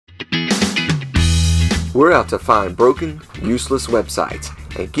We're out to find broken, useless websites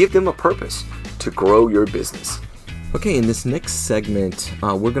and give them a purpose to grow your business. Okay, in this next segment,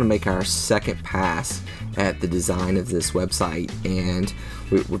 we're going to make our second pass at the design of this website, and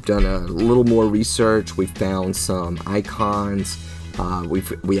we've done a little more research. We found some icons.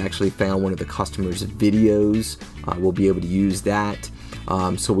 We actually found one of the customer's videos. We'll be able to use that.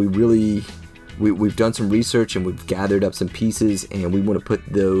 So we've done some research and we've gathered up some pieces, and we want to put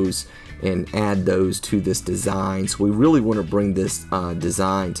those and add those to this design. So we really want to bring this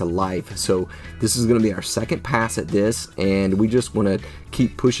design to life. So this is going to be our second pass at this, and we just want to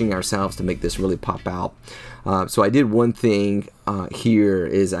keep pushing ourselves to make this really pop out. So I did one thing here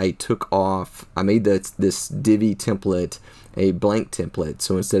is I made this Divi template a blank template.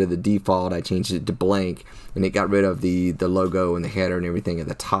 So instead of the default, I changed it to blank, and it got rid of the logo and the header and everything at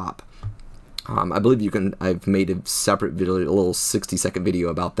the top. I believe I've made a separate video, a little 60-second video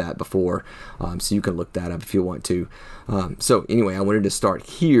about that before, so you can look that up if you want to. So anyway, I wanted to start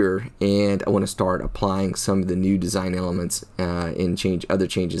here, and I want to start applying some of the new design elements and other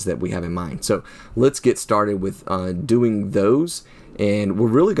changes that we have in mind. So let's get started with doing those, and we're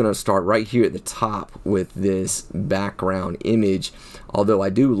really going to start right here at the top with this background image. Although I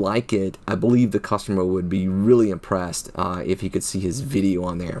do like it, I believe the customer would be really impressed if he could see his video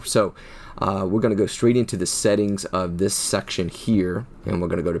on there. So we're going to go straight into the settings of this section here, and we're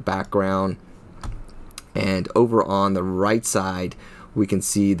going to go to background, and over on the right side we can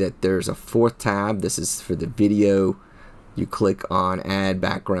see that there's a fourth tab. This is for the video. You click on add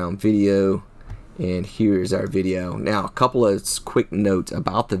background video, and here's our video. Now, a couple of quick notes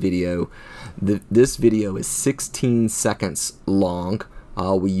about the video. This video is 16 seconds long.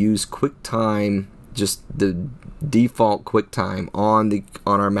 We use QuickTime, just the default QuickTime on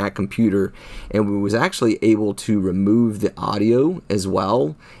our Mac computer, and we was actually able to remove the audio as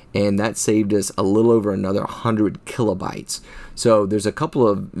well, and that saved us a little over another 100 kilobytes. So there's a couple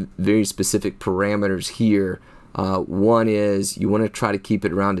of very specific parameters here. One is you want to try to keep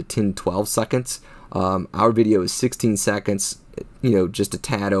it around to 10-12 seconds. Our video is 16 seconds, just a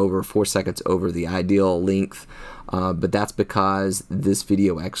tad over, 4 seconds over the ideal length, but that's because this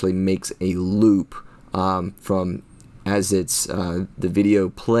video actually makes a loop from as the video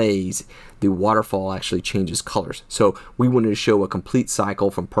plays. The waterfall actually changes colors. So we wanted to show a complete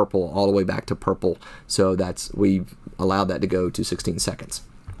cycle from purple all the way back to purple, so we allowed that to go to 16 seconds.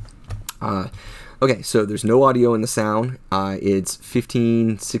 Okay, so there's no audio in the sound. It's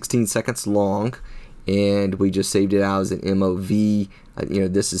 16 seconds long, and we just saved it out as an MOV.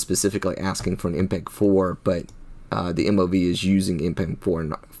 This is specifically asking for an MPEG-4, but the MOV is using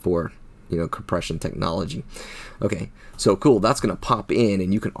MPEG-4 for compression technology. Okay, so cool. That's going to pop in,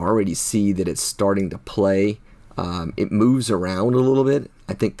 and you can already see that it's starting to play. It moves around a little bit.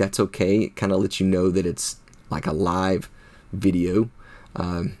 I think that's okay. It kind of lets you know that it's like a live video,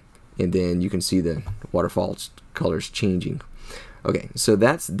 and then you can see the waterfall colors changing. Okay, so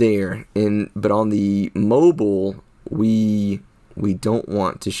that's there, but on the mobile, we don't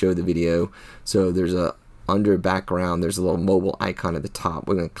want to show the video. So there's under background, there's a little mobile icon at the top.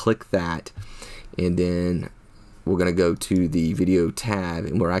 We're going to click that, and then we're going to go to the video tab,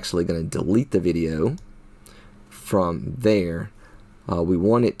 and we're actually going to delete the video from there. We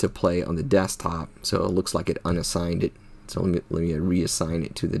want it to play on the desktop, so it looks like it unassigned it. So let me reassign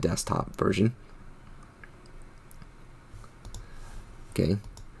it to the desktop version. Okay,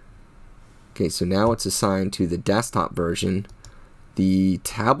 so now it's assigned to the desktop version. The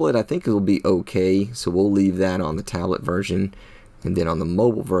tablet, I think it'll be okay, so we'll leave that on the tablet version. And then on the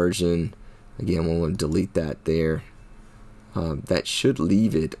mobile version, again, we'll want to delete that there. That should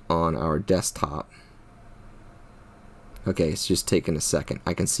leave it on our desktop. Okay, it's just taking a second.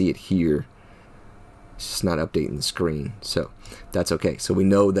 I can see it here. It's just not updating the screen, so that's okay. So we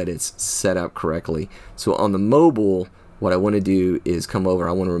know that it's set up correctly. So on the mobile, what I want to do is come over.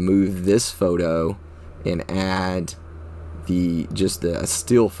 I want to remove this photo and add just a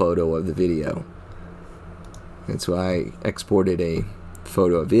still photo of the video. And so I exported a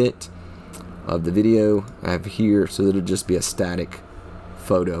photo of the video I have here, so that it'll just be a static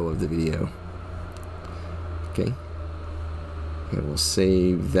photo of the video. Okay, and we'll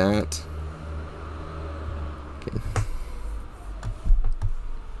save that. Okay,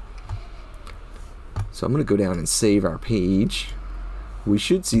 so I'm going to go down and save our page. We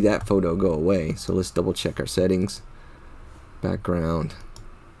should see that photo go away, so let's double check our settings. Background,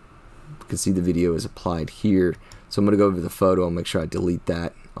 you can see the video is applied here, so I'm going to go over the photo and make sure I delete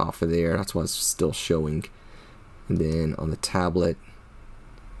that off of there. That's why it's still showing. And then on the tablet,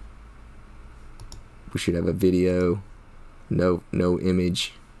 we should have a video, no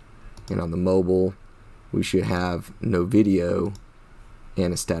image. And on the mobile, we should have no video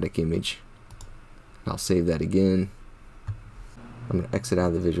and a static image. I'll save that again. I'm going to exit out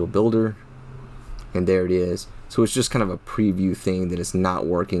of the Visual Builder, and there it is. So it's just kind of a preview thing that it's not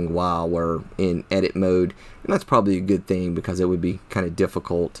working while we're in edit mode, and that's probably a good thing because it would be kind of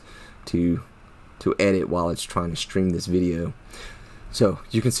difficult to edit while it's trying to stream this video. So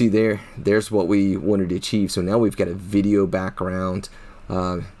you can see there's what we wanted to achieve. So now we've got a video background.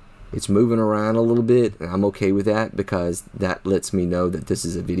 It's moving around a little bit, and I'm okay with that because that lets me know that this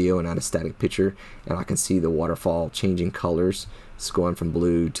is a video and not a static picture, and I can see the waterfall changing colors. It's going from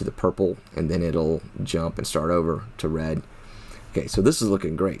blue to the purple, and then it'll jump and start over to red. Okay, so this is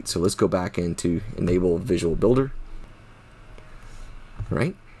looking great. So let's go back into Enable Visual Builder. All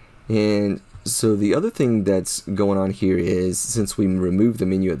right, and so the other thing that's going on here is, since we removed the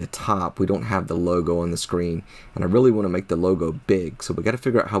menu at the top, we don't have the logo on the screen, and I really want to make the logo big, so we got to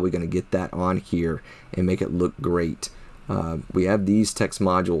figure out how we're going to get that on here and make it look great. We have these text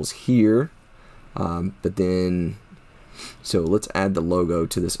modules here, but then, so let's add the logo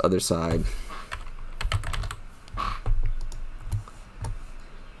to this other side.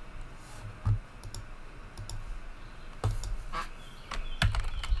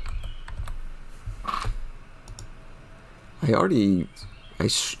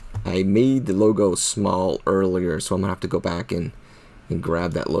 I made the logo small earlier, so I'm gonna have to go back and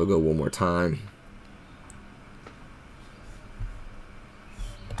grab that logo one more time.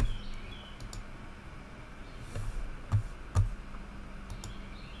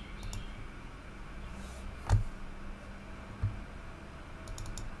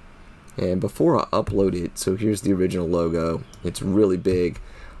 And before I upload it, so here's the original logo. It's really big.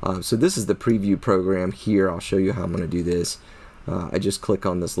 So this is the preview program here. I'll show you how I'm going to do this. I just click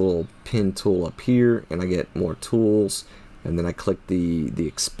on this little pin tool up here, and I get more tools, and then I click the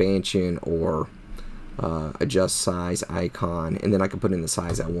expansion or adjust size icon, and then I can put in the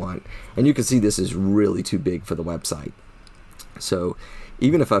size I want. And you can see this is really too big for the website. So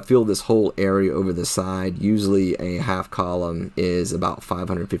even if I fill this whole area over the side, usually a half column is about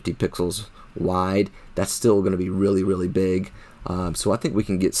 550 pixels wide. That's still going to be really, really big. So I think we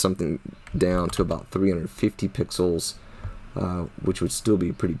can get something down to about 350 pixels, which would still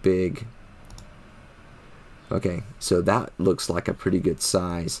be pretty big. Okay, so that looks like a pretty good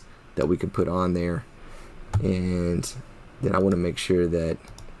size that we can put on there. And then I want to make sure that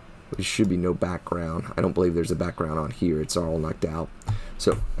there should be no background. I don't believe there's a background on here. It's all knocked out.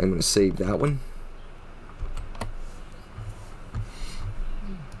 So I'm going to save that one.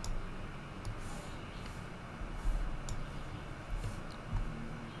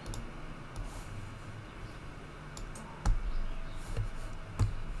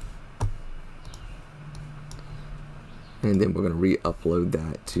 And then we're going to re-upload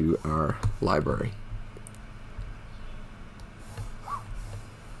that to our library.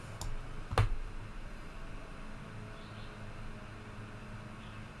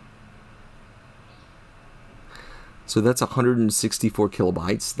 So that's 164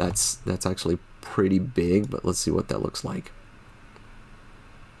 kilobytes. That's actually pretty big, but let's see what that looks like.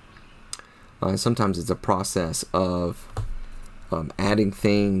 Sometimes it's a process of adding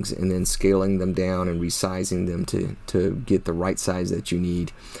things and then scaling them down and resizing them to get the right size that you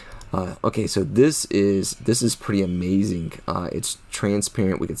need. Okay, so this is pretty amazing. It's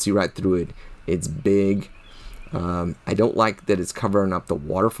transparent. We can see right through it. It's big. I don't like that it's covering up the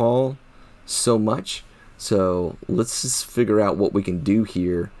waterfall so much. So let's just figure out what we can do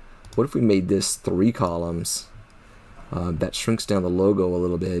here. What if we made this 3 columns? That shrinks down the logo a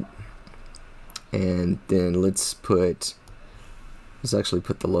little bit. And then let's actually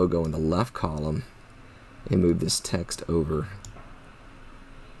put the logo in the left column and move this text over.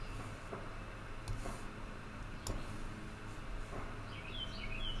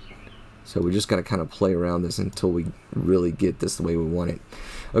 So we're just going to kind of play around this until we really get this the way we want it.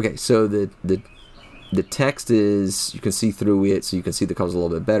 Okay, so the text is, you can see through it, so you can see the colors a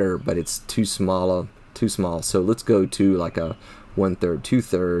little bit better, but it's too small. So let's go to like a 1/3,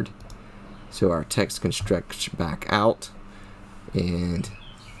 2/3, so our text can stretch back out, and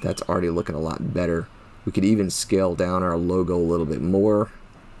that's already looking a lot better. We could even scale down our logo a little bit more,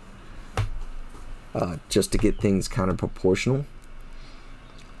 just to get things kind of proportional.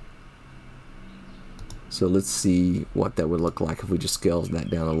 So let's see what that would look like if we just scale that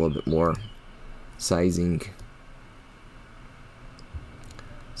down a little bit more. Sizing.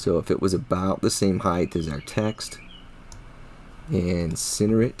 So if it was about the same height as our text, and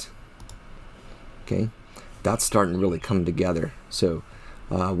center it. Okay, that's starting to really come together. So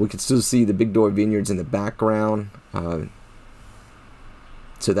we can still see the Big Door Vineyards in the background.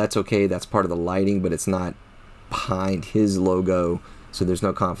 So that's okay, that's part of the lighting, but it's not behind his logo, so there's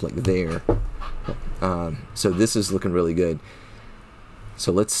no conflict there. So this is looking really good.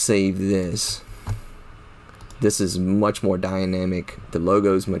 So let's save this. This is much more dynamic. The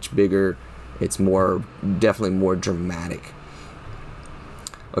logo is much bigger. It's definitely more dramatic.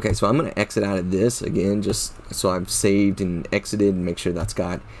 Okay, so I'm going to exit out of this again, just so I've saved and exited and make sure that's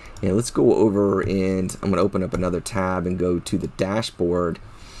got. And let's go over, and I'm going to open up another tab and go to the dashboard.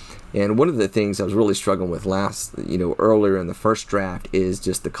 And one of the things I was really struggling with earlier in the first draft is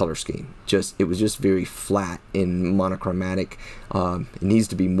just the color scheme. It was just very flat and monochromatic. It needs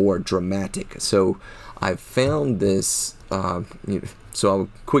to be more dramatic. So I've found this. So a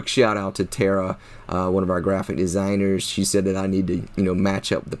quick shout out to Tara, one of our graphic designers. She said that I need to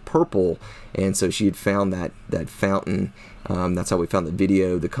match up the purple, and so she had found that fountain. That's how we found the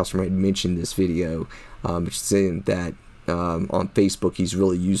video. The customer had mentioned this video, she's saying that on Facebook he's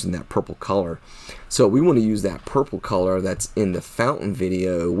really using that purple color. So we want to use that purple color that's in the fountain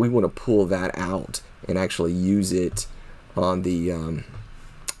video. We want to pull that out and actually use it on the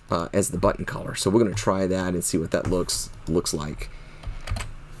as the button color. So we're going to try that and see what that looks like.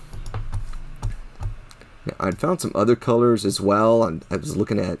 Now, I found some other colors as well. I was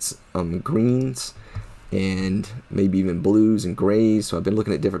looking at greens and maybe even blues and grays. So I've been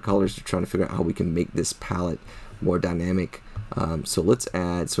looking at different colors to try to figure out how we can make this palette more dynamic. So let's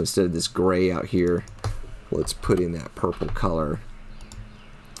add, so instead of this gray out here, let's put in that purple color.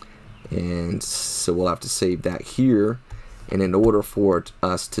 And so we'll have to save that here. And in order for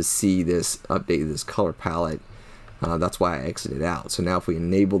us to see this update, this color palette, that's why I exited out. So now if we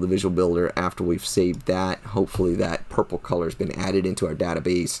enable the Visual Builder after we've saved that, hopefully that purple color has been added into our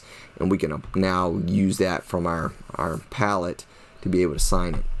database, and we can now use that from our palette to be able to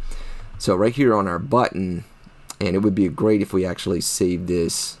sign it. So right here on our button, and it would be great if we actually save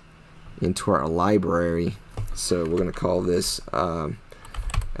this into our library. So we're going to call this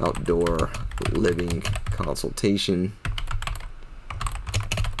Outdoor Living Consultation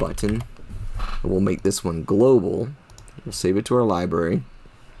button. And we'll make this one global. We'll save it to our library.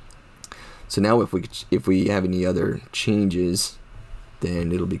 So now if we have any other changes,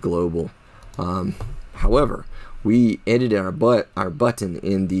 then it'll be global. However, we edited our button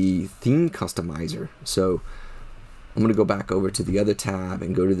in the theme customizer. So I'm going to go back over to the other tab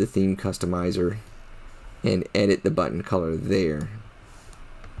and go to the theme customizer and edit the button color there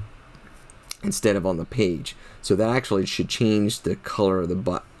instead of on the page. So that actually should change the color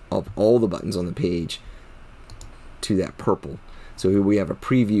of all the buttons on the page to that purple. So here we have a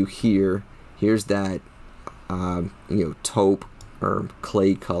preview here. Here's that taupe or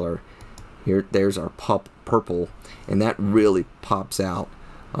clay color. There's our purple, and that really pops out.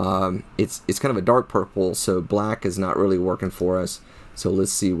 It's kind of a dark purple, so black is not really working for us. So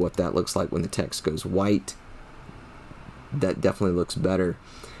let's see what that looks like when the text goes white. That definitely looks better.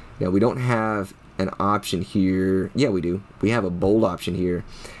 Now we don't have an option here. Yeah, we do. We have a bold option here,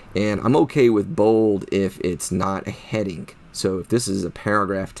 and I'm okay with bold if it's not a heading. So if this is a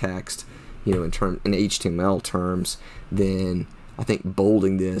paragraph text, in HTML terms, then I think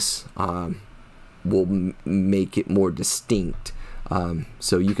bolding this will make it more distinct.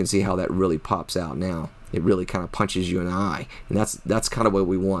 So you can see how that really pops out now. It really kind of punches you in the eye, and that's kind of what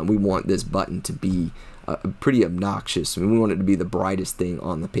we want. We want this button to be pretty obnoxious. I mean, we want it to be the brightest thing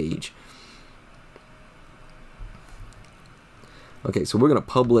on the page. Okay, so we're going to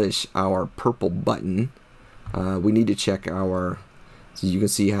publish our purple button. We need to check so you can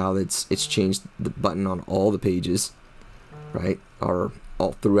see how it's changed the button on all the pages, right, or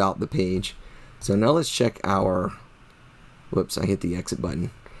all throughout the page. So now let's check our, whoops, I hit the exit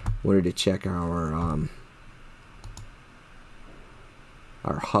button. Wanted to check our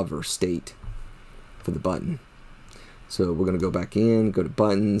hover state for the button. So we're going to go back in, go to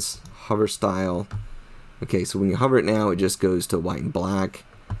buttons, hover style. Okay, so when you hover it now, it just goes to white and black.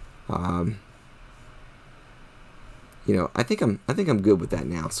 I think I'm good with that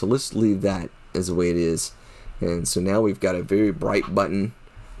now. So let's leave that as the way it is. And so now we've got a very bright button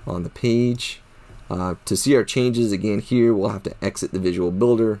on the page. To see our changes again here, we'll have to exit the Visual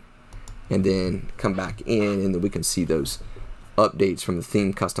Builder and then come back in, and then we can see those updates from the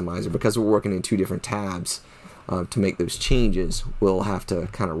theme customizer. Because we're working in two different tabs, to make those changes, we'll have to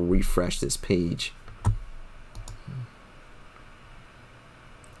kind of refresh this page.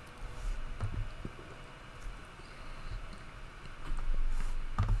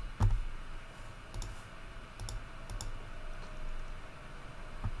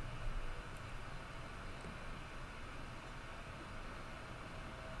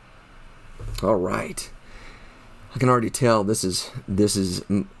 All right. I can already tell this is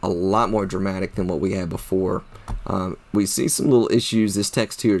a lot more dramatic than what we had before. We see some little issues. This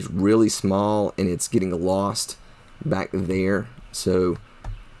text here is really small and it's getting lost back there. So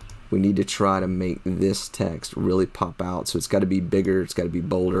we need to try to make this text really pop out. So it's got to be bigger. It's got to be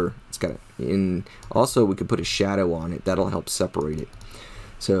bolder. It's got to, and also we could put a shadow on it. That'll help separate it.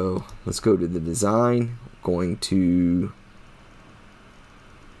 So let's go to the design. Going to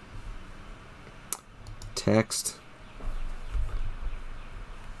text.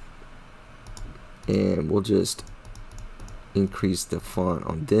 And we'll just increase the font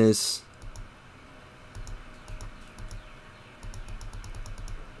on this.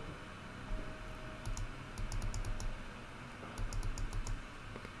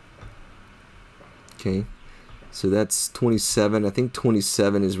 Okay, so that's 27. I think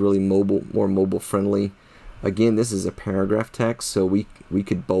 27 is really more mobile friendly. Again, this is a paragraph text, so we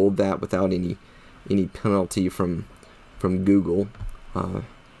could bold that without any penalty from Google.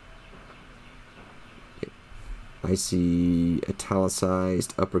 I see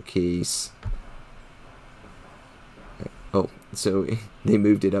italicized, uppercase. Oh, so they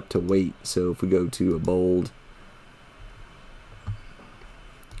moved it up to weight. So if we go to a bold,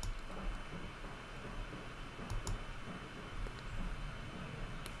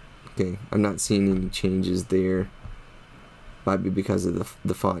 okay, I'm not seeing any changes there. Might be because of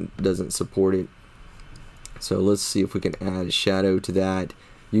the font doesn't support it. So let's see if we can add a shadow to that.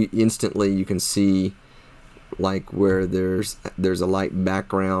 Instantly you can see like where there's a light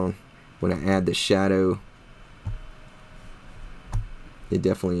background. When I add the shadow, it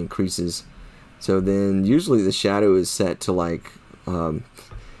definitely increases. So then usually the shadow is set to like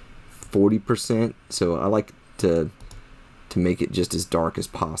 40%. So I like to make it just as dark as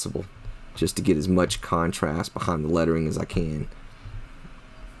possible, just to get as much contrast behind the lettering as I can.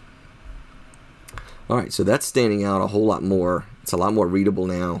 Alright, so that's standing out a whole lot more. It's a lot more readable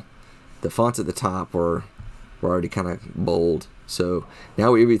now. The fonts at the top were already kind of bold, so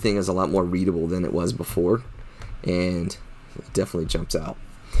now everything is a lot more readable than it was before, and it definitely jumps out.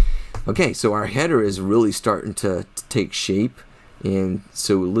 Okay, so our header is really starting to take shape, and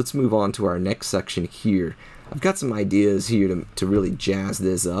so let's move on to our next section here. I've got some ideas here to really jazz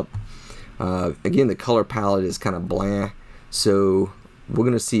this up. Again, the color palette is kind of blah, so we're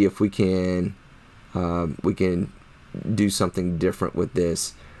gonna see if we can do something different with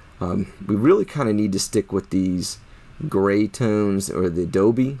this. We really kind of need to stick with these gray tones or the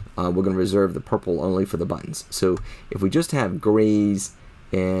Adobe. We're going to reserve the purple only for the buttons. So if we just have grays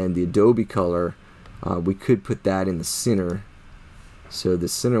and the Adobe color, we could put that in the center. So the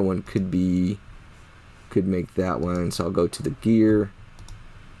center one could make that one. So I'll go to the gear,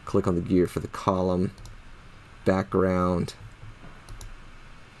 click on the gear for the column, background.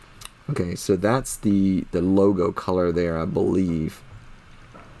 Okay, so that's the logo color there, I believe.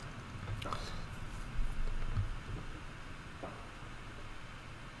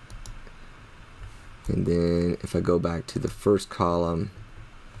 And then if I go back to the first column,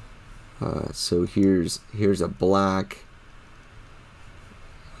 so here's a black,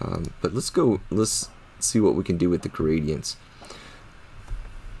 but let's see what we can do with the gradients.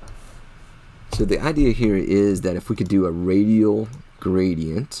 So the idea here is that if we could do a radial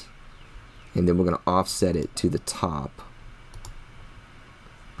gradient, and then we're going to offset it to the top,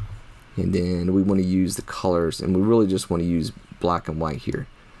 and then we want to use the colors, and we really just want to use black and white here.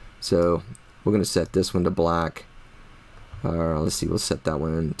 So we're going to set this one to black. Let's see, we'll set that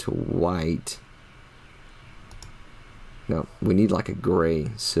one to white. No, we need like a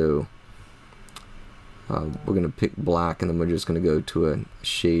gray, so we're going to pick black, and then we're just going to go to a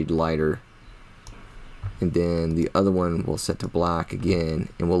shade lighter. And then the other one we'll set to black again,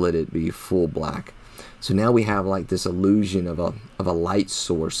 and we'll let it be full black. So now we have like this illusion of a light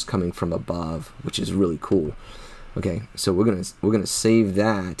source coming from above, which is really cool. Okay, so we're gonna save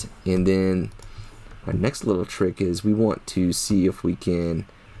that, and then our next little trick is we want to see if we can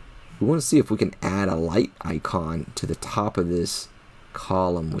add a light icon to the top of this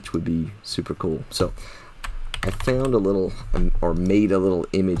column, which would be super cool. So I found a little or made a little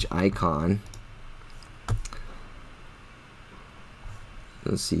image icon.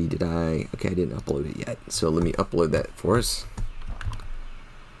 Let's see, okay, I didn't upload it yet, so let me upload that for us.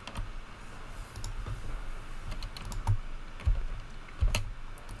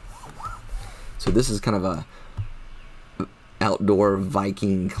 So this is kind of a outdoor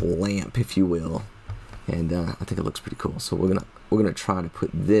Viking lamp, if you will, and I think it looks pretty cool. So we're gonna try to put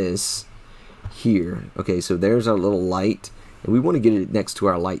this here. Okay, so there's our little light, and we want to get it next to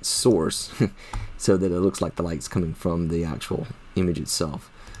our light source so that it looks like the light's coming from the actual image itself.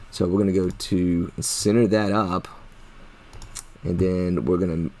 So we're gonna go to center that up, and then we're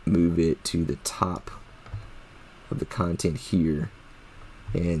going to move it to the top of the content here.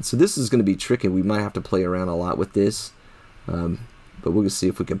 And so this is going to be tricky. We might have to play around a lot with this, but we're going to see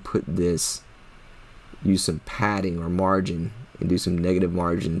if we can put this, use some padding or margin, and do some negative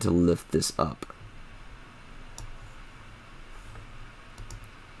margin to lift this up.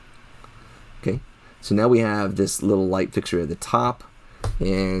 Okay, so now we have this little light fixture at the top,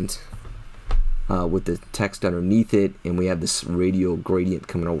 and with the text underneath it, and we have this radial gradient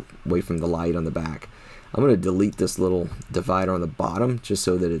coming away from the light on the back. I'm going to delete this little divider on the bottom just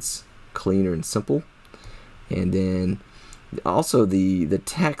so that it's cleaner and simple. And then also the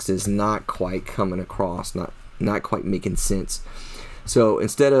text is not quite coming across, not quite making sense. So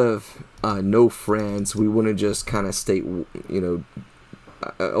instead of no friends, we want to just kind of state, I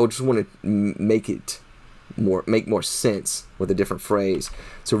just want to make more sense with a different phrase.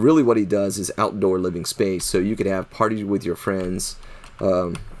 So really what he does is outdoor living space. So you could have parties with your friends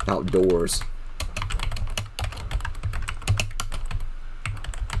outdoors.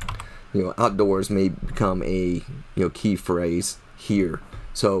 Outdoors may become a key phrase here.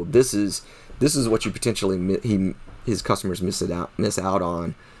 So this is what you potentially his customers miss out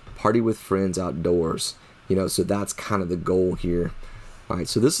on. Party with friends outdoors. So that's kind of the goal here. All right,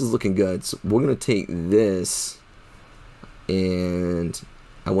 so this is looking good. So we're going to take this, and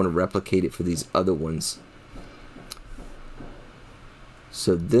I want to replicate it for these other ones.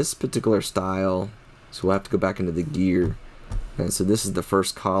 So this particular style, so we'll have to go back into the gear. And so this is the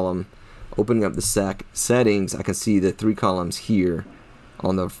first column. Opening up the settings, I can see the 3 columns here.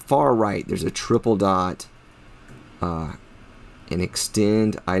 On the far right, there's a triple dot, and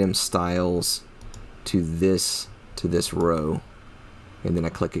extend item styles to this row, and then I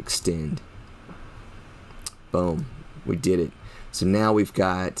click extend. Boom, we did it. So now we've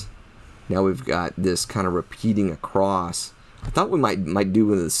got this kind of repeating across. I thought we might do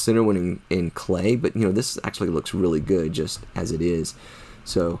with the center one in clay, but this actually looks really good just as it is.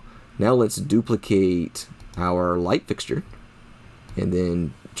 So now let's duplicate our light fixture and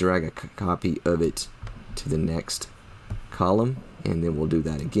then drag a copy of it to the next column, and then we'll do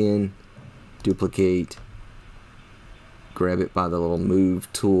that again. Duplicate, grab it by the little move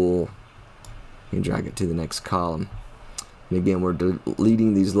tool, and drag it to the next column. And again, we're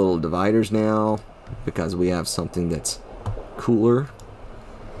deleting these little dividers now because we have something that's cooler.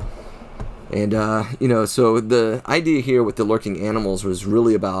 And so the idea here with the lurking animals was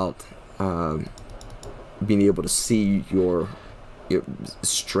really about being able to see your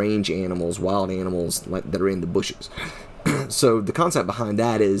strange animals, wild animals that are in the bushes. So the concept behind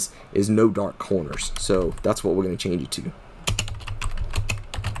that is no dark corners. So that's what we're going to change it to.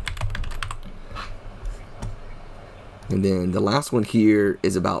 And then the last one here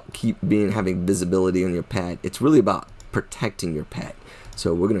is about having visibility on your pet. It's really about protecting your pet.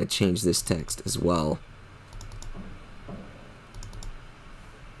 So we're going to change this text as well.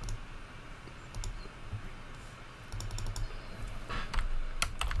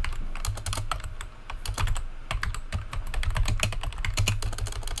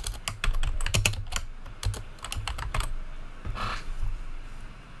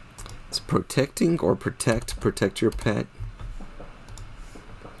 It's protecting or protect your pet.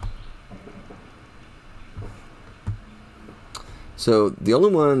 So the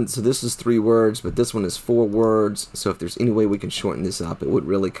only one, so this is 3 words, but this one is 4 words. So if there's any way we can shorten this up, it would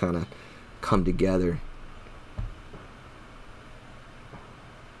really kind of come together.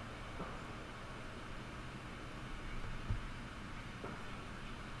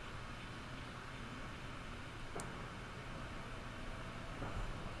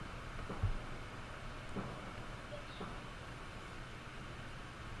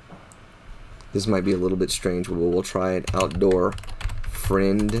 This might be a little bit strange, but we'll try it. Outdoor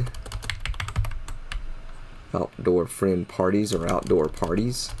friend parties or outdoor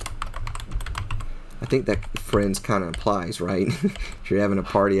parties. I think that friends kind of applies, right? If you're having a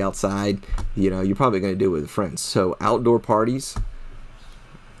party outside, you're probably going to do it with friends. So outdoor parties.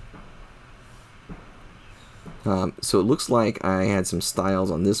 So it looks like I had some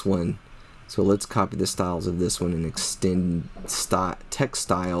styles on this one. So let's copy the styles of this one and extend text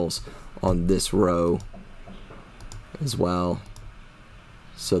styles on this row as well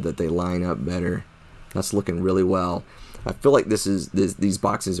so that they line up better. That's looking really well. I feel like these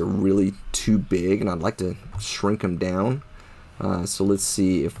boxes are really too big, and I'd like to shrink them down. So let's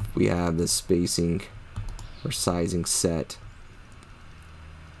see if we have the spacing or sizing set.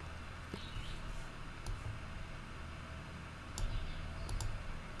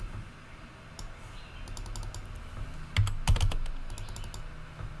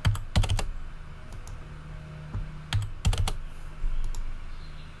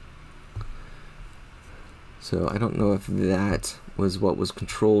 So I don't know if that was what was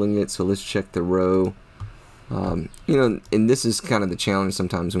controlling it. So let's check the row. You know, and this is kind of the challenge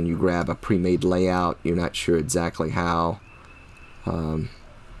sometimes when you grab a pre-made layout, you're not sure exactly how you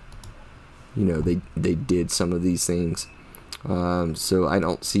know, they did some of these things. So I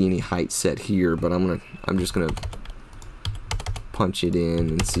don't see any height set here, but I'm just gonna punch it in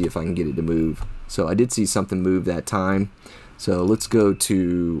and see if I can get it to move. So I did see something move that time. So let's go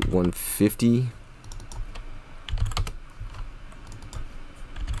to 150.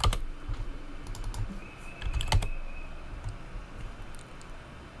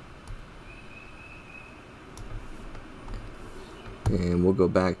 And we'll go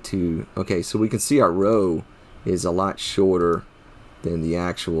back to, okay, so we can see our row is a lot shorter than the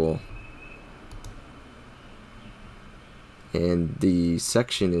actual, and the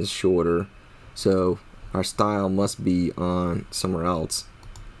section is shorter, so our style must be on somewhere else.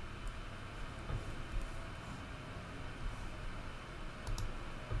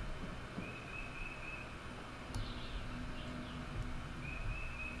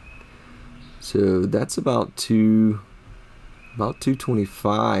 So that's about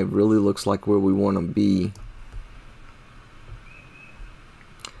 225 really looks like where we want to be.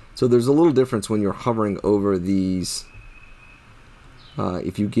 So there's a little difference when you're hovering over these.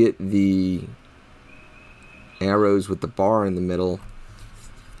 If you get the arrows with the bar in the middle,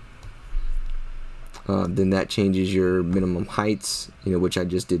 then that changes your minimum heights, you know, which I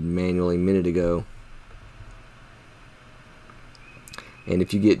just did manually a minute ago. And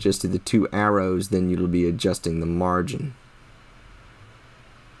if you get just to the two arrows, then you'll be adjusting the margin.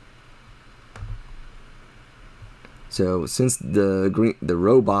 So since the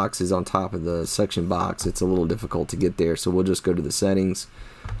row box is on top of the section box, it's a little difficult to get there. So we'll just go to the settings,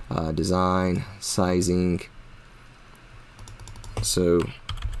 design, sizing. So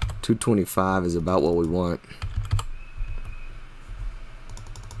 225 is about what we want.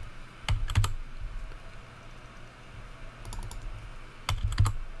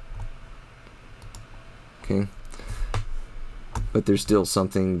 Okay, but there's still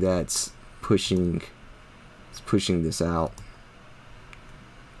something that's pushing this out.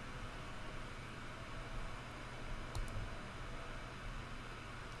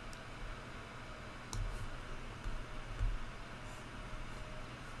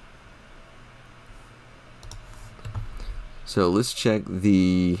 So let's check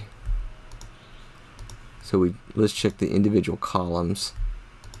the individual columns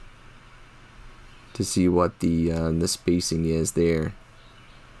to see what the spacing is there.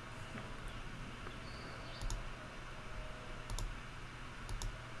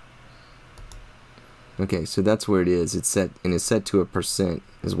 Okay, so that's where it is. It's set, and it's set to 1%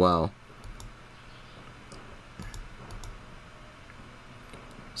 as well.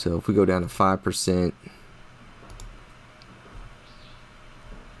 So if we go down to 5%,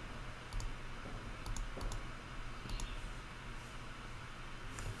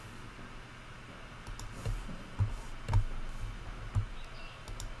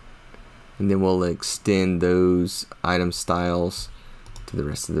 and then we'll extend those item styles to the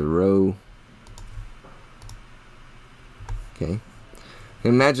rest of the row. Okay,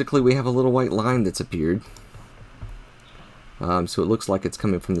 and magically we have a little white line that's appeared. So it looks like it's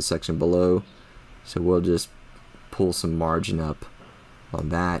coming from the section below. So we'll just pull some margin up on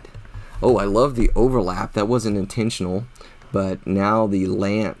that. Oh, I love the overlap. That wasn't intentional, but now the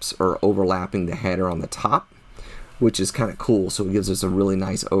lamps are overlapping the header on the top, which is kind of cool. So it gives us a really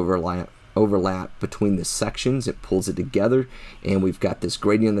nice overlap between the sections. It pulls it together, and we've got this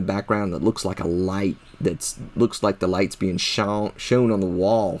gradient in the background that looks like a light, looks like the light's being shown on the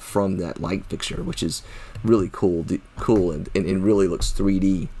wall from that light fixture, which is really cool and it really looks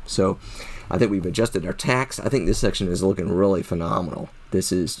 3D. So I think we've adjusted our text. I think this section is looking really phenomenal.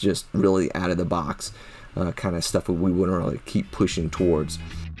 This is just really out of the box kind of stuff we wouldn't really keep pushing towards.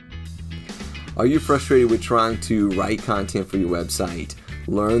 Are you frustrated with trying to write content for your website,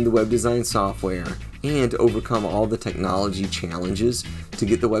 learn the web design software, and overcome all the technology challenges to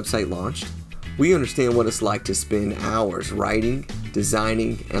get the website launched? We understand what it's like to spend hours writing,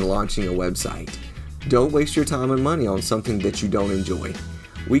 designing, and launching a website. Don't waste your time and money on something that you don't enjoy.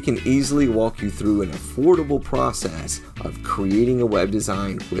 We can easily walk you through an affordable process of creating a web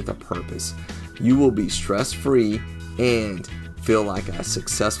design with a purpose. You will be stress-free and feel like a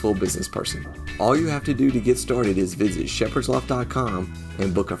successful business person. All you have to do to get started is visit shepherdsloft.com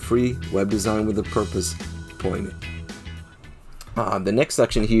and book a free web design with a purpose appointment. The next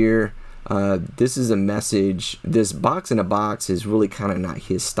section here, this is a message. This box in a box is really kind of not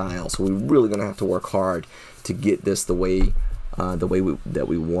his style, so we're really going to have to work hard to get this the way that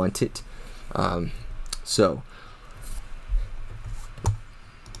we want it. So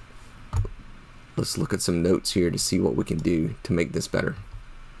let's look at some notes here to see what we can do to make this better.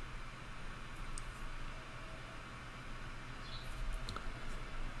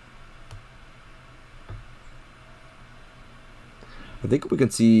 I think we can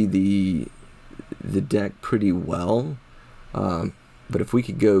see the deck pretty well, but if we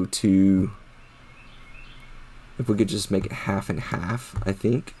could go to, if we could just make it half and half, I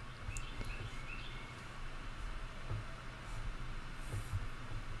think.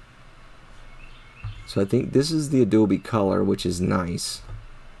 So I think this is the Adobe color, which is nice.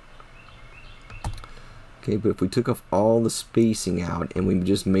 Okay, but if we took off all the spacing out and we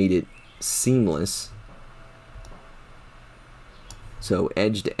just made it seamless, so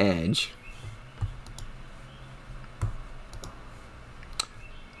edge to edge.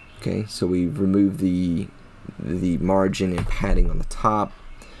 Okay, so we've removed the margin and padding on the top.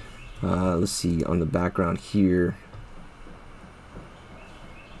 Let's see on the background here.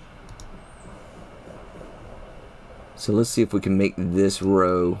 So let's see if we can make this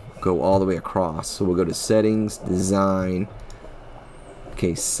row go all the way across. So we'll go to settings, design,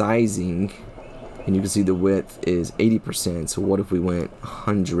 okay, sizing, and you can see the width is 80%. So what if we went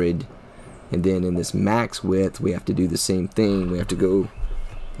 100? And then in this max width, we have to do the same thing. We have to go,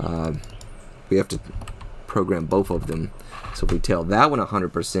 we have to program both of them. So if we tell that one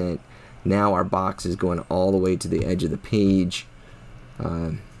 100%, now our box is going all the way to the edge of the page.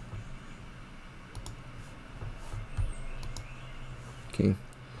 Okay.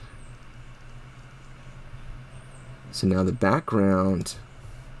 So now the background,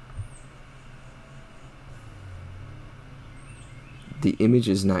 the image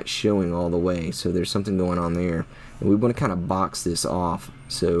is not showing all the way, so there's something going on there, and we want to kind of box this off.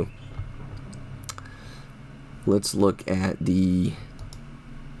 So let's look at the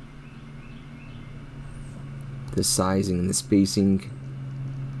sizing and the spacing.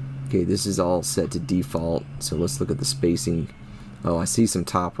 Okay, this is all set to default, so let's look at the spacing. Oh, I see some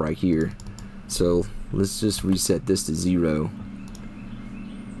top right here, so let's just reset this to 0.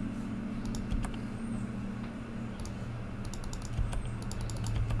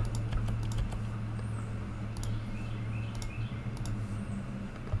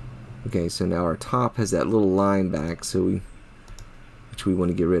 Okay, so now our top has that little line back, so which we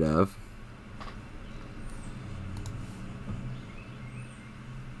want to get rid of.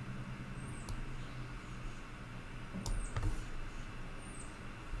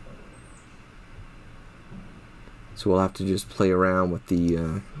 So we'll have to just play around with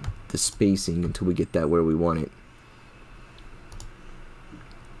the spacing until we get that where we want it.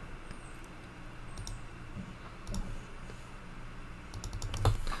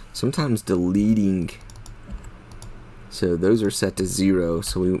 Sometimes deleting, so those are set to 0,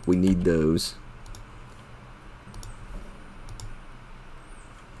 so we need those.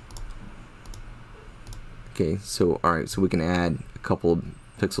 Okay, so alright, so we can add a couple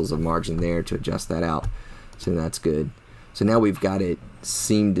pixels of margin there to adjust that out. So that's good. So now we've got it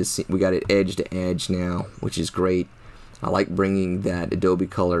seam to seam, we got it edge to edge now, which is great. I like bringing that Adobe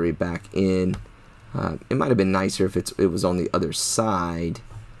color back in. It might have been nicer if it was on the other side.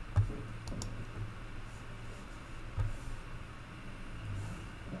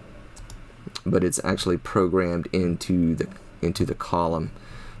 But it's actually programmed into the column.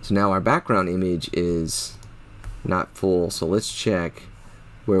 So now our background image is not full. So let's check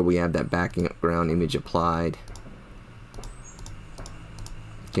where we have that background image applied.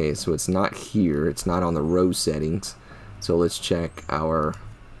 Okay, so it's not here, it's not on the row settings. So let's check our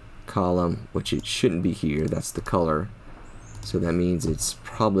column, which it shouldn't be here, that's the color. So that means it's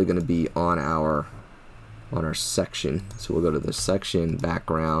probably going to be on our section. So we'll go to the section,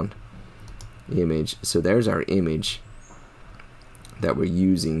 background, image. So there's our image that we're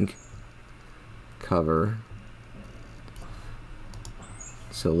using, cover.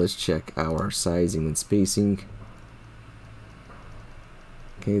 So let's check our sizing and spacing.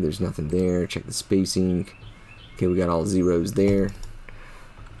 Okay, there's nothing there. Check the spacing. Okay, we got all zeros there.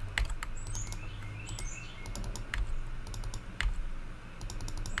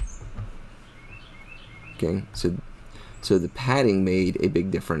 Okay, so the padding made a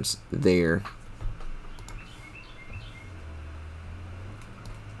big difference there.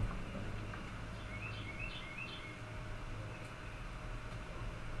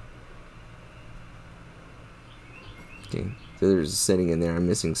 Okay, so there's a setting in there I'm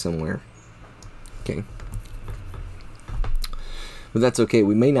missing somewhere. Okay. But that's okay.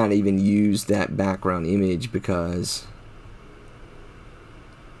 We may not even use that background image because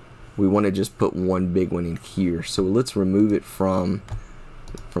we want to just put one big one in here. So let's remove it from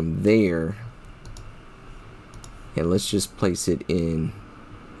there. And let's just place it in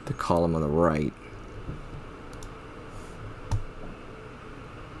the column on the right.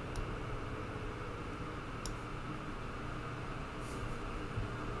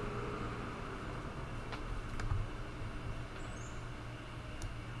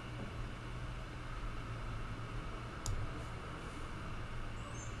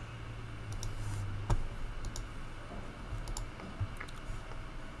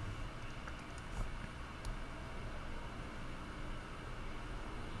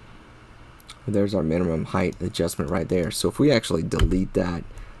 There's our minimum height adjustment right there. So if we actually delete that,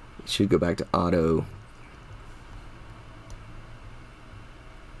 it should go back to auto.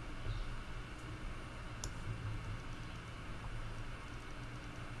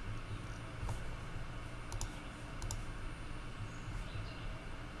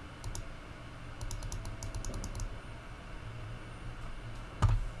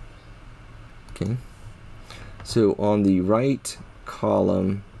 Okay. So on the right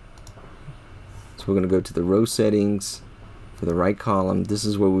column, so we're going to go to the row settings for the right column. This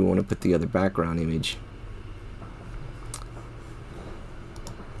is where we want to put the other background image.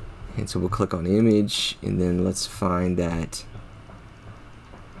 And so we'll click on image, and then let's find that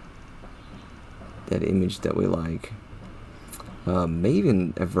image that we like. Maybe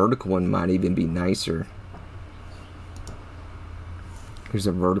even a vertical one might even be nicer. Here's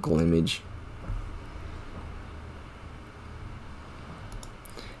a vertical image.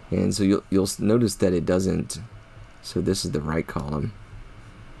 And so you'll notice that it doesn't. So this is the right column.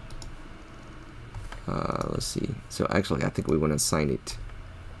 Let's see. So actually, I think we want to assign it.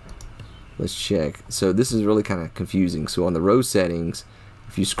 Let's check. So this is really kind of confusing. So on the row settings,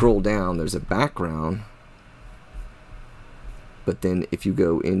 if you scroll down, there's a background. But then if you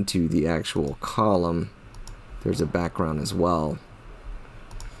go into the actual column, there's a background as well.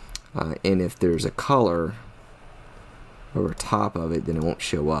 And if there's a color over top of it, then it won't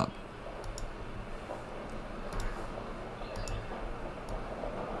show up.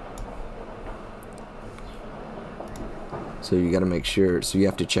 So you got to make sure, so you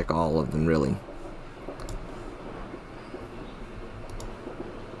have to check all of them really.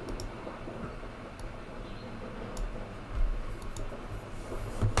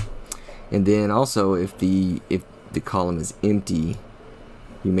 And then also if the column is empty,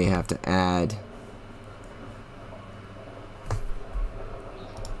 you may have to add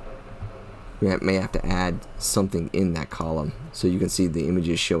something in that column. So you can see the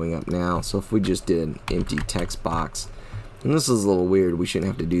images showing up now. So if we just did an empty text box, and this is a little weird, we shouldn't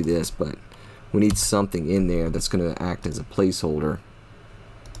have to do this, but we need something in there that's going to act as a placeholder.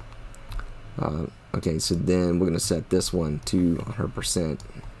 Okay, so then we're going to set this one to 100%.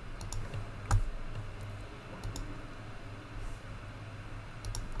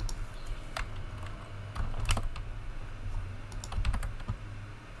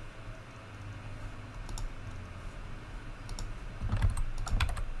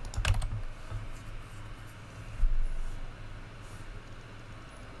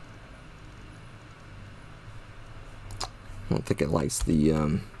 I don't think it likes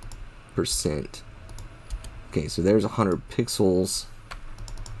the percent. Okay, so there's 100 pixels.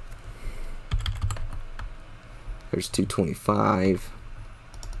 There's 225.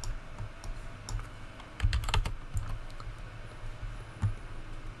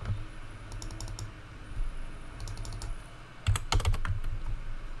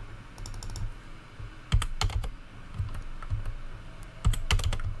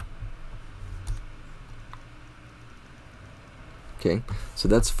 Okay, so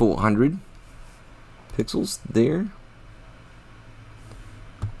that's 400 pixels there.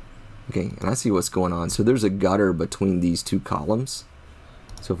 Okay, and I see what's going on. So there's a gutter between these two columns.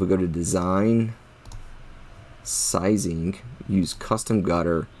 So if we go to design, sizing, use custom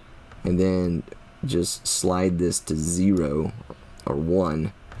gutter, and then just slide this to 0 or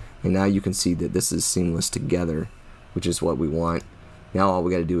 1, and now you can see that this is seamless together, which is what we want. Now all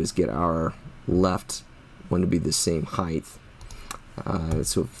we got to do is get our left one to be the same height.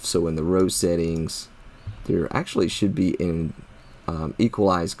 So in the row settings, there actually should be in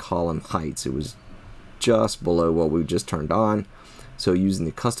equalize column heights. It was just below what we just turned on. So using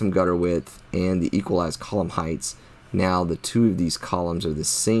the custom gutter width and the equalize column heights, now the two of these columns are the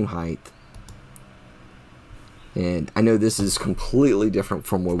same height. And I know this is completely different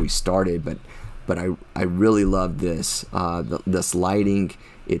from where we started, but I really love this. This lighting,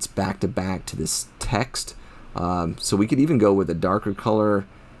 it's back to back to this text. So we could even go with a darker color,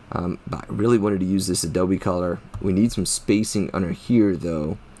 but I really wanted to use this Adobe color. We need some spacing under here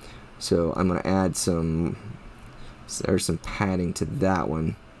though, so I'm going to add some padding to that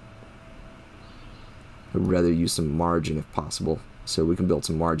one. I'd rather use some margin if possible. So we can build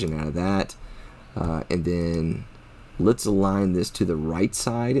some margin out of that. And then let's align this to the right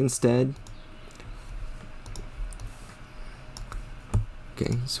side instead.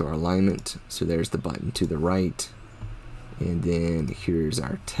 Okay, so our alignment, so there's the button to the right. And then here's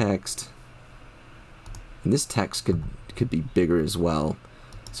our text. And this text could be bigger as well.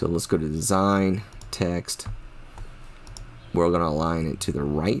 So let's go to design, text. We're going to align it to the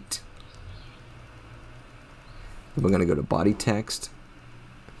right. We're going to go to body text.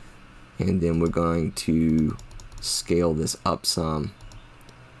 And then we're going to scale this up some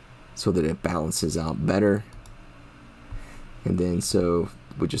so that it balances out better. And then so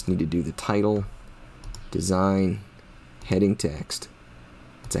we just need to do the title, design, heading text.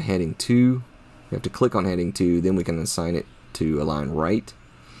 It's a heading 2. We have to click on heading 2, then we can assign it to align right.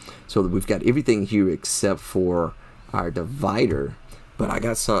 So that we've got everything here except for our divider, but I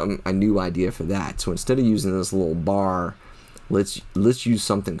got a new idea for that. So instead of using this little bar, let's use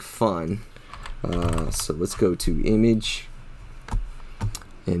something fun. So let's go to image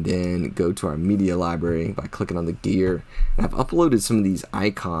and then go to our media library by clicking on the gear. And I've uploaded some of these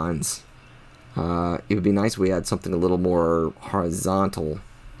icons. It would be nice if we had something a little more horizontal.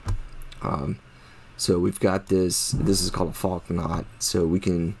 So we've got this is called a falk knot, so we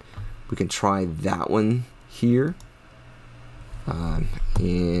can try that one here.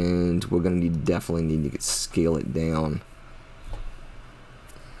 And we're going to definitely need to scale it down.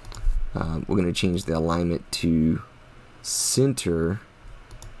 We're going to change the alignment to center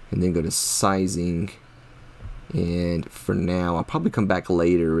and then go to sizing. And for now, I'll probably come back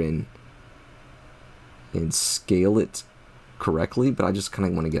later and scale it correctly, but I just kind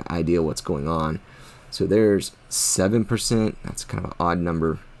of want to get an idea of what's going on. So there's 7%, that's kind of an odd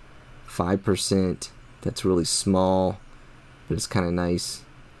number. 5%, that's really small, but it's kind of nice.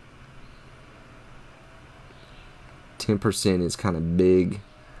 10% is kind of big.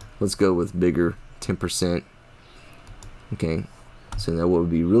 Let's go with bigger, 10%. Okay, so now what would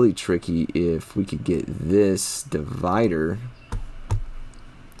be really tricky if we could get this divider,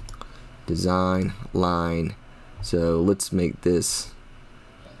 design, line. So let's make this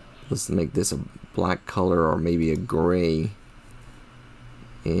a black color or maybe a gray.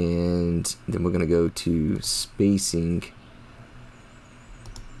 And then we're going to go to spacing.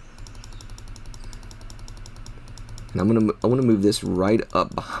 And I want to move this right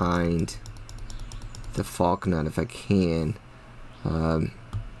up behind the falk knot if I can.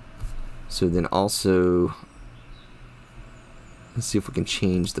 So then also, let's see if we can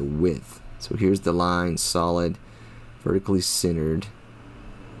change the width. So here's the line, solid, vertically centered.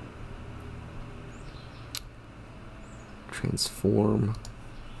 Transform.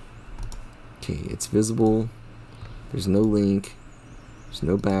 Okay, it's visible. There's no link. There's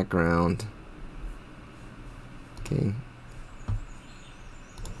no background. Okay.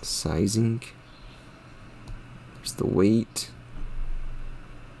 Sizing. There's the weight.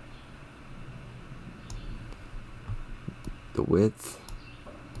 The width.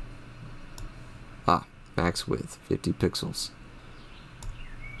 Max width, 50 pixels.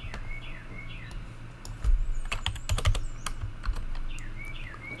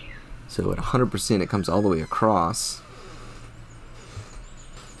 So at 100% it comes all the way across.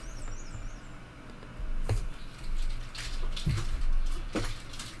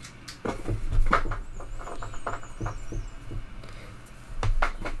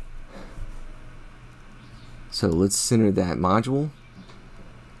 So let's center that module.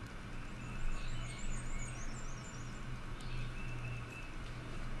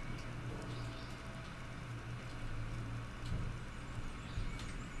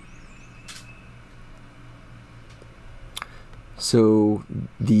 So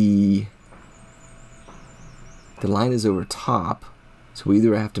the line is over top, so we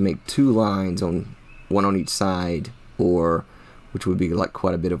either have to make two lines, one on each side, or which would be like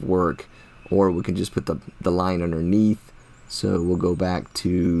quite a bit of work, or we can just put the line underneath. So we'll go back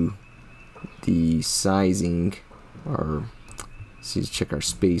to the sizing, or see, check our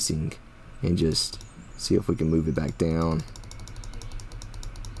spacing, and just see if we can move it back down.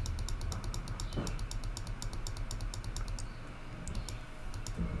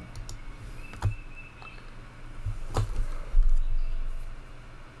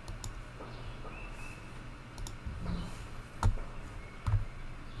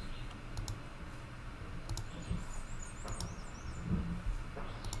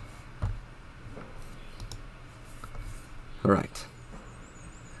 Alright,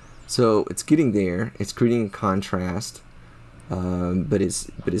 so it's getting there. It's creating a contrast, but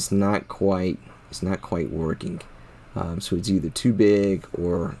it's not quite working. So it's either too big,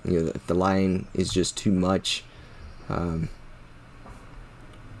 or if the line is just too much.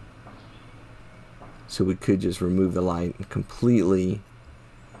 So we could just remove the line completely.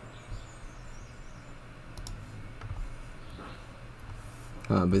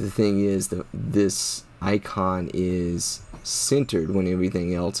 But the thing is that this icon is centered when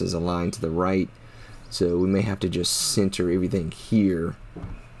everything else is aligned to the right. So we may have to just center everything here.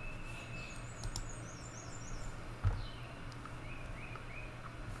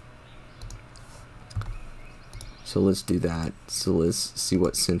 So let's do that. So let's see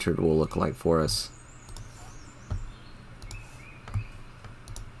what centered will look like for us.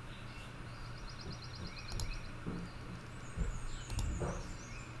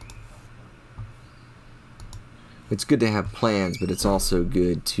 It's good to have plans, but it's also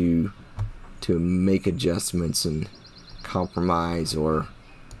good to make adjustments and compromise or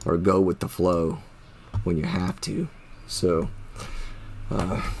go with the flow when you have to. So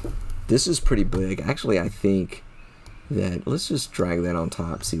this is pretty big. Actually, I think that let's just drag that on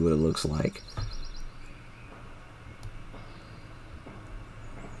top, see what it looks like.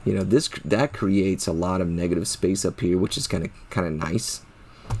 That creates a lot of negative space up here, which is kind of nice.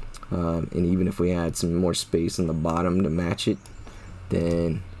 And even if we add some more space on the bottom to match it,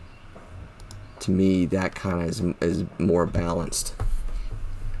 then to me that kind of is more balanced.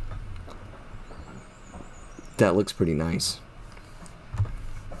 That looks pretty nice.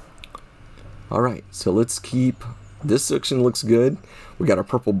 Alright, so let's keep this section. Looks good. We got our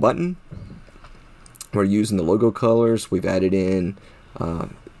purple button. We're using the logo colors. We've added in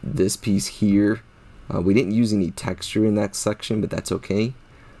this piece here. We didn't use any texture in that section, but that's okay.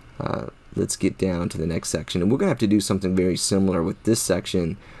 Let's get down to the next section, and we're gonna have to do something very similar with this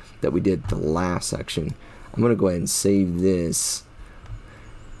section that we did the last section. I'm gonna go ahead and save this.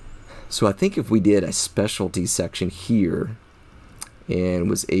 So I think if we did a specialty section here and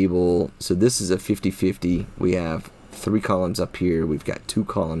was able, so this is a 50-50, we have 3 columns up here, we've got 2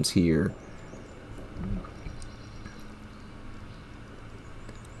 columns here.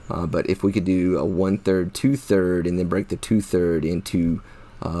 But if we could do a 1/3, 2/3, and then break the 2/3 into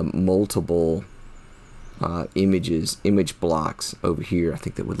multiple image blocks over here, I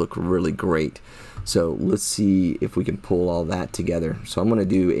think that would look really great. So let's see if we can pull all that together. So I'm going to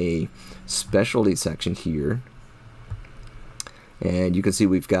do a specialty section here, and you can see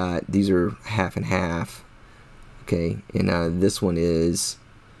we've got, these are half and half, okay, and this one's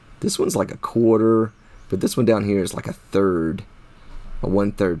like a quarter, but this one down here is like a third, a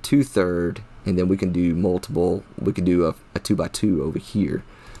 1/3, 2/3, and then we can do multiple. We can do a 2x2 over here.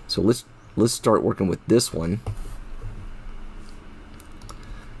 So let's start working with this one.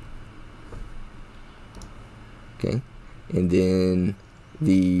 Okay, and then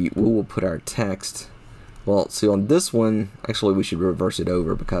we'll put our text. Well, see, on this one, actually we should reverse it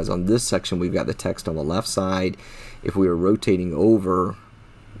over, because on this section we've got the text on the left side. If we were rotating over,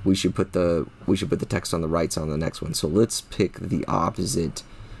 we should put the text on the right side on the next one. So let's pick the opposite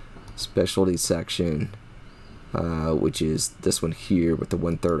specialty section, which is this one here with the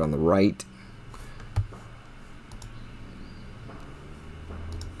 1/3 on the right.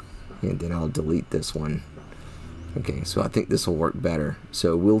 And then I'll delete this one. Okay, so I think this will work better.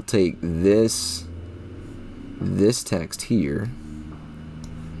 So we'll take this text here,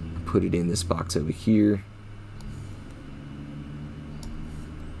 put it in this box over here.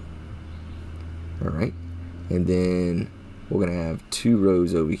 Alright, and then we're going to have 2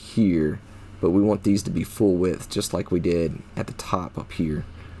 rows over here, but we want these to be full width, just like we did at the top up here.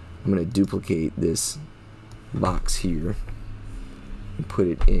 I'm going to duplicate this box here and put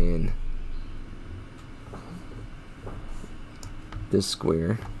it in this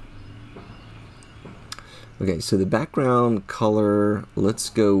square. Okay, so the background color, let's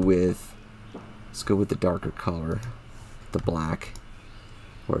go with the darker color, the black,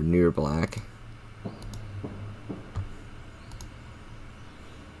 or near black.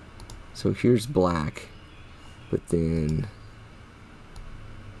 So here's black, but then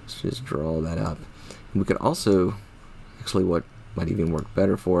let's just draw that up. And we could also, actually what might even work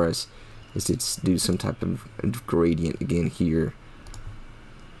better for us is to do some type of gradient again here.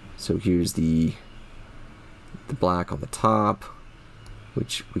 So here's the black on the top,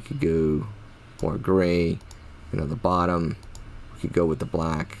 which we could go more gray, and on the bottom we could go with the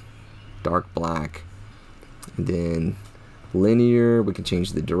black, dark black, and then linear, we can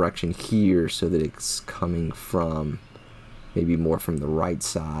change the direction here so that it's coming from, maybe more from the right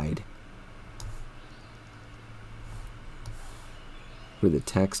side where the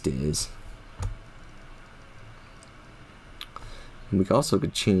text is. And we also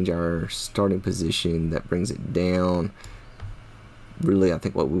could change our starting position. That brings it down. Really, I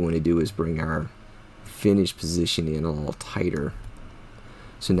think what we want to do is bring our finish position in a little tighter.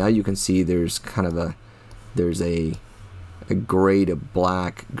 So now you can see there's kind of a gray to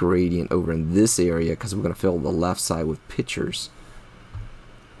black gradient over in this area because we're going to fill the left side with pictures.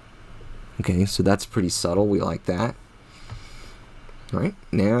 Okay, so that's pretty subtle. We like that. All right,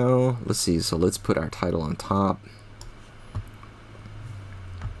 now let's see. So let's put our title on top.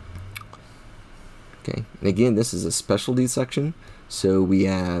 Okay, and again, this is a specialty section, so we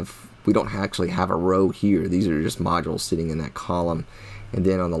don't actually have a row here. These are just modules sitting in that column. And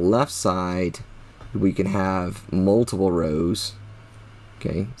then on the left side, we can have multiple rows.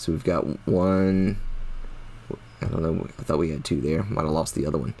 Okay, so we've got one. I don't know, I thought we had two there. Might have lost the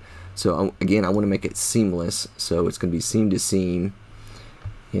other one. So again, I want to make it seamless, so it's going to be seam to seam.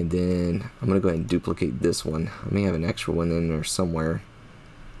 And then I'm going to go ahead and duplicate this one. I may have an extra one in there somewhere.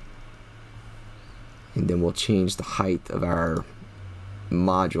 And then we'll change the height of our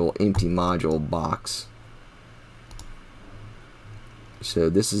module, empty module box. So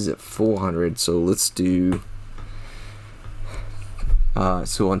this is at 400, so let's do,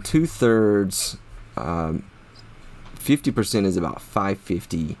 so on 2/3, 50% is about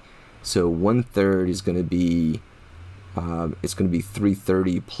 550, so 1/3 is going to be, it's going to be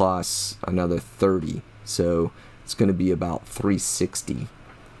 330 plus another 30, so it's going to be about 360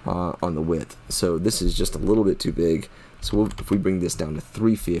 on the width. So this is just a little bit too big, so if we bring this down to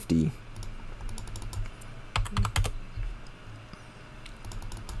 350,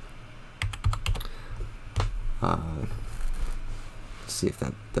 see if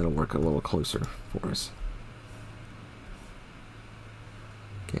that'll work a little closer for us.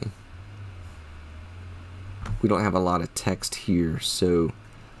 Okay. We don't have a lot of text here, so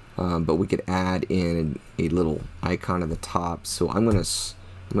but we could add in a little icon at the top. So I'm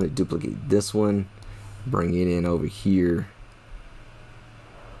gonna duplicate this one, bring it in over here.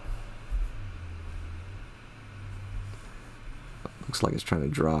 Looks like it's trying to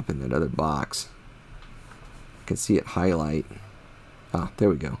drop in that other box. I can see it highlight. Ah, there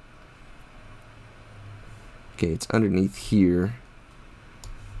we go. Okay, it's underneath here.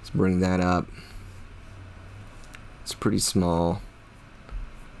 Let's bring that up. It's pretty small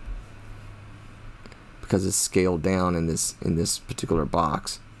because it's scaled down in this particular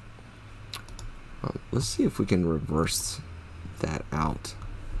box. Let's see if we can reverse that out.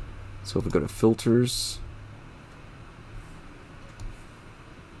 So if we go to filters,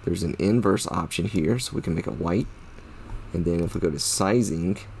 there's an inverse option here, so we can make it white. And then if we go to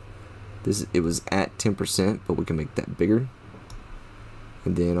sizing, it was at 10%, but we can make that bigger.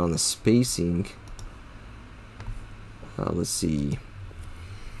 And then on the spacing, let's see.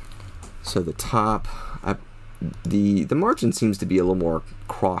 So the top, the margin seems to be a little more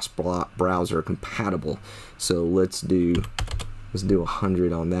cross-browser compatible. So let's do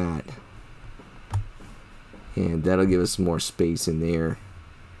 100 on that, and that'll give us more space in there.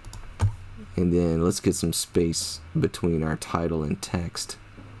 And then let's get some space between our title and text.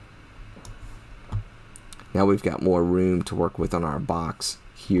 Now we've got more room to work with on our box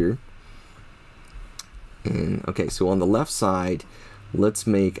here. And okay, so on the left side, let's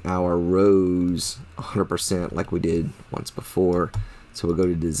make our rows 100% like we did once before. So we'll go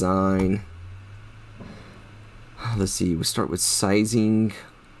to design. Let's see, we start with sizing.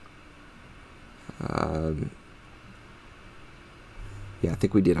 Yeah, I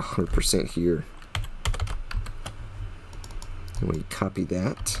think we did 100% here. And we copy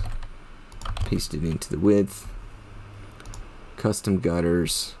that, paste it into the width. Custom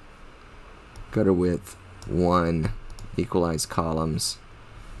gutters, gutter width 1, equalize columns.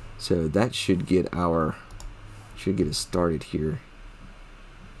 So that should get us started here.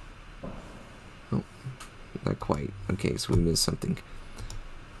 Oh, not quite. Okay, so we missed something.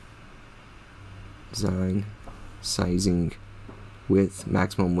 Design, sizing, width,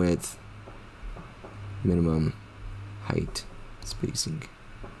 maximum width, minimum height, spacing.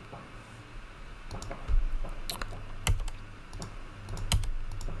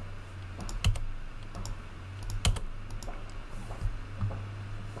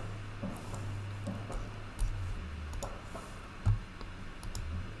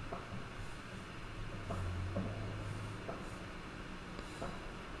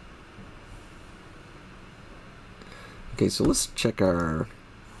 Okay, so let's check our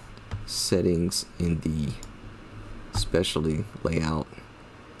settings in the specialty layout.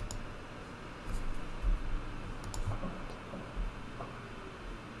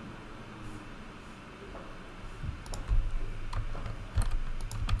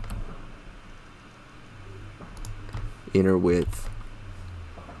 Inner width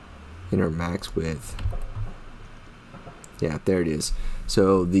inner max width. Yeah, there it is.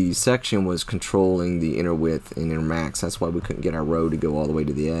 So the section was controlling the inner width and inner max. That's why we couldn't get our row to go all the way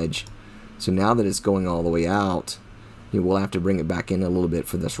to the edge. So now that it's going all the way out, we'll have to bring it back in a little bit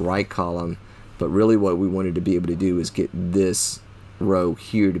for this right column. But really what we wanted to be able to do is get this row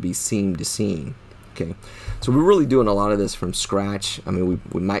here to be seam to seam. Okay, so we're really doing a lot of this from scratch. I mean,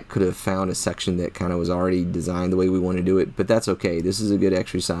 we could have found a section that kind of was already designed the way we want to do it, but that's okay. This is a good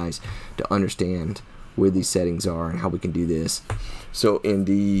exercise to understand where these settings are and how we can do this. So in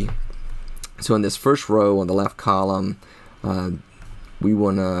this first row on the left column, we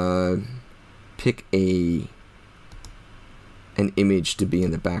want to pick an image to be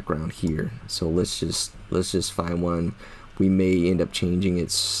in the background here. So let's just find one. We may end up changing it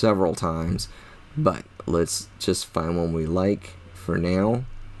several times, but let's just find one we like for now.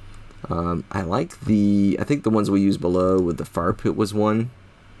 I think the ones we used below with the fire pit was one.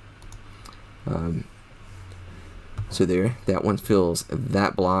 So there, that one fills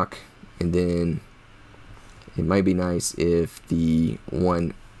that block, and then it might be nice if the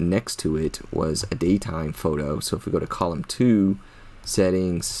one next to it was a daytime photo. So if we go to column 2,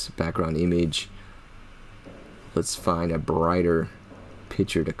 settings, background image, let's find a brighter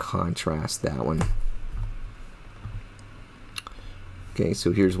picture to contrast that one. Okay,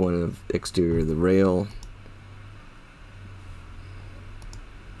 so here's one of exterior of the rail.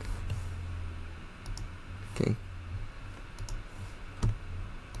 Okay.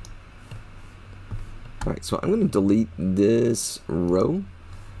 Alright, so I'm going to delete this row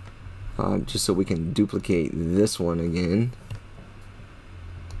just so we can duplicate this one again,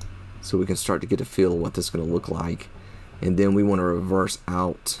 so we can start to get a feel of what this is going to look like. And then we want to reverse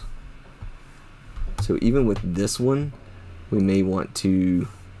out. So even with this one, we may want to,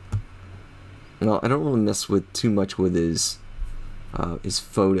 well, I don't want to mess with too much with his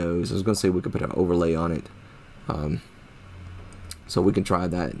photos. I was going to say we could put an overlay on it, so we can try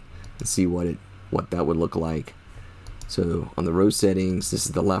that and see what that would look like. So on the row settings, this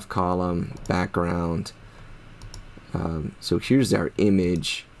is the left column, background. So here's our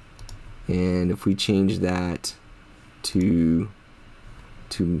image, and if we change that to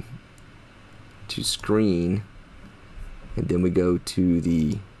screen, and then we go to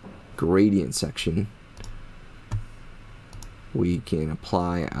the gradient section, we can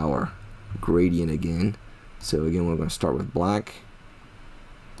apply our gradient again. So again, we're going to start with black,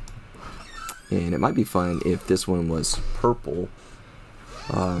 and it might be fun if this one was purple.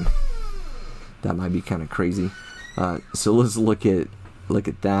 That might be kind of crazy. So let's look at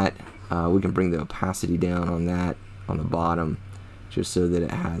that. We can bring the opacity down on that on the bottom, just so that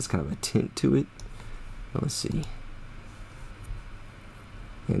it has kind of a tint to it. Let's see.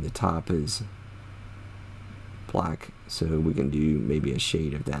 And the top is black, so we can do maybe a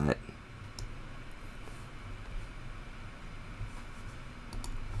shade of that.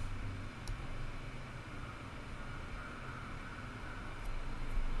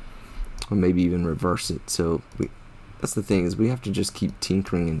 Or maybe even reverse it. So that's the thing, is we have to just keep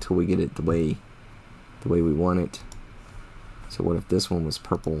tinkering until we get it the way we want it. So what if this one was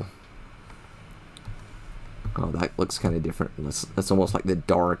purple? Oh, that looks kind of different. That's almost like the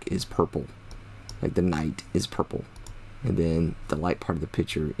dark is purple, like the night is purple, and then the light part of the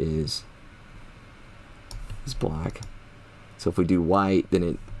picture is black. So if we do white, then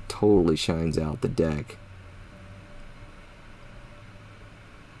it totally shines out the deck.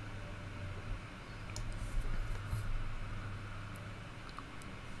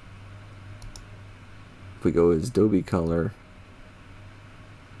 If we go as Adobe color,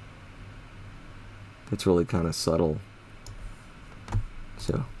 it's really kind of subtle.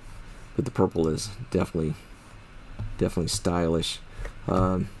 So, but the purple is definitely stylish.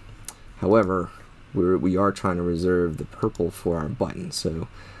 However, we are trying to reserve the purple for our button. So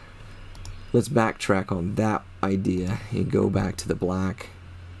let's backtrack on that idea and go back to the black.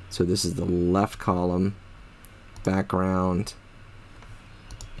 So this is the left column, background,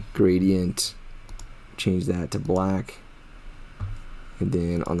 gradient, change that to black, and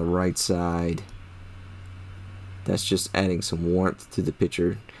then on the right side, that's just adding some warmth to the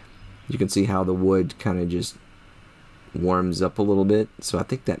picture. You can see how the wood kind of just warms up a little bit, so I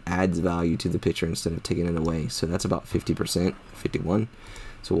think that adds value to the picture instead of taking it away. So that's about 50%, 51.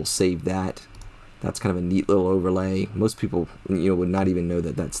 So we'll save that. That's kind of a neat little overlay. Most people, would not even know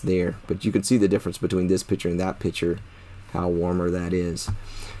that that's there, but you can see the difference between this picture and that picture, how warmer that is.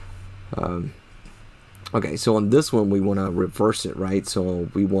 Okay, so on this one we want to reverse it, right? So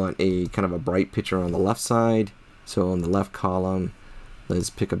we want a kind of a bright picture on the left side. So on the left column, let's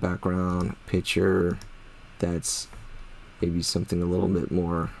pick a background picture that's maybe something a little bit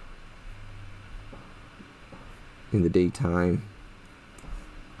more in the daytime.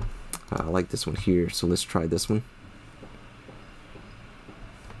 I like this one here, so let's try this one.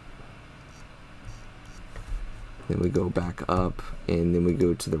 Then we go back up, and then we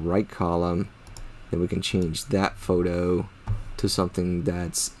go to the right column. Then we can change that photo to something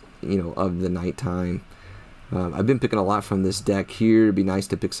that's, you know, of the nighttime. I've been picking a lot from this deck here. It'd be nice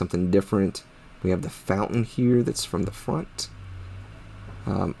to pick something different. We have the fountain here that's from the front,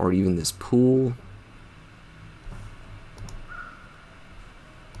 or even this pool.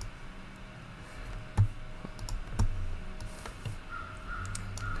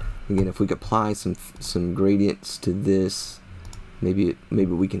 Again, if we could apply some gradients to this, maybe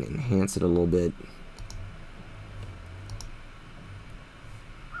we can enhance it a little bit.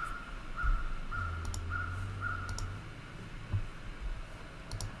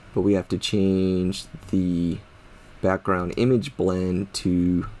 But we have to change the background image blend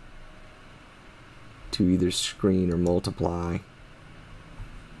to either screen or multiply.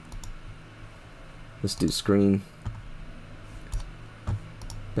 Let's do screen.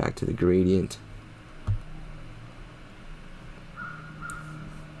 Back to the gradient.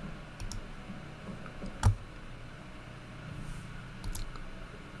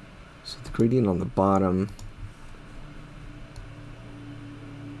 So the gradient on the bottom,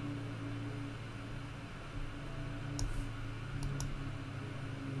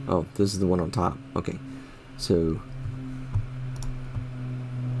 oh, this is the one on top. Okay, so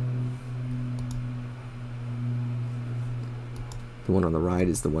the one on the right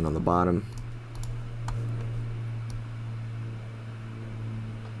is the one on the bottom.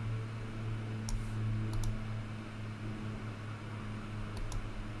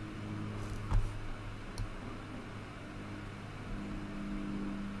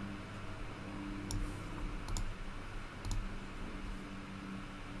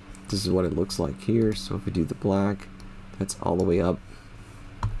 This is what it looks like here. So if we do the black, that's all the way up.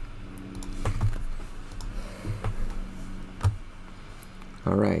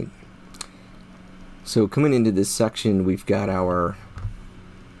 Alright, so coming into this section, we've got our,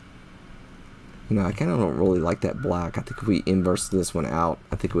 you know, I kind of don't really like that black. I think if we inverse this one out,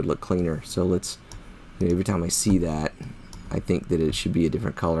 I think it would look cleaner. So let's, you know, every time I see that, I think that it should be a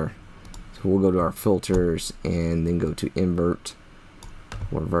different color. So we'll go to our filters and then go to invert.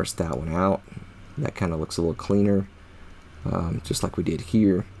 We'll reverse that one out. That kind of looks a little cleaner, just like we did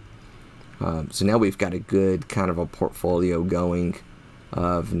here. So now we've got a good kind of a portfolio going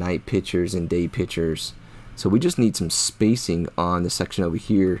of night pictures and day pictures. So we just need some spacing on the section over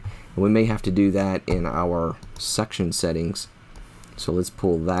here, and we may have to do that in our section settings. So let's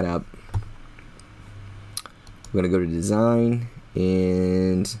pull that up. We're going to go to design,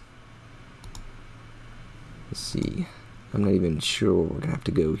 and let's see, I'm not even sure where we're going to have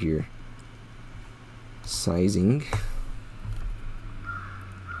to go here. Sizing.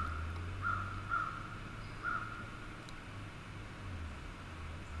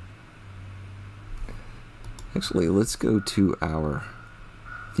 Actually, let's go to our,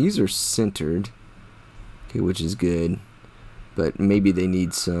 these are centered, okay, which is good, but maybe they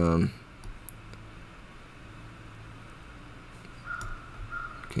need some,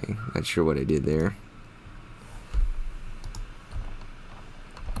 okay, not sure what I did there.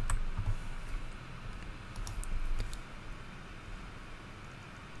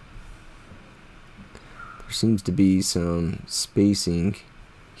 There seems to be some spacing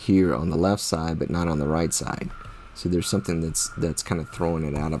here on the left side, but not on the right side. So there's something that's kind of throwing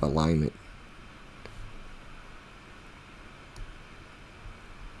it out of alignment.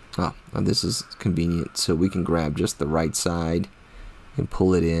 Oh, now this is convenient. So we can grab just the right side and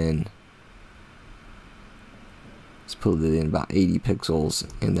pull it in. Let's pull it in about 80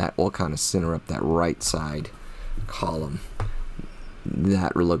 pixels, and that will kind of center up that right side column.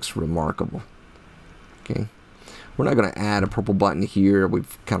 That looks remarkable. Okay. We're not going to add a purple button here.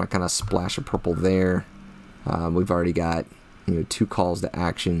 We've kind of splash a purple there. We've already got, you know, 2 calls to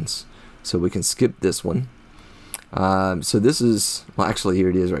actions, so we can skip this one. So this is, well, actually here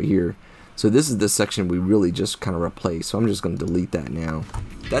it is right here. So this is the section we really just kind of replaced. So I'm just going to delete that now.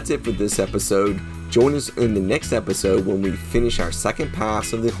 That's it for this episode. Join us in the next episode when we finish our second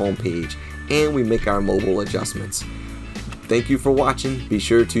pass of the homepage and we make our mobile adjustments. Thank you for watching. Be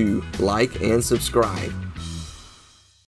sure to like and subscribe.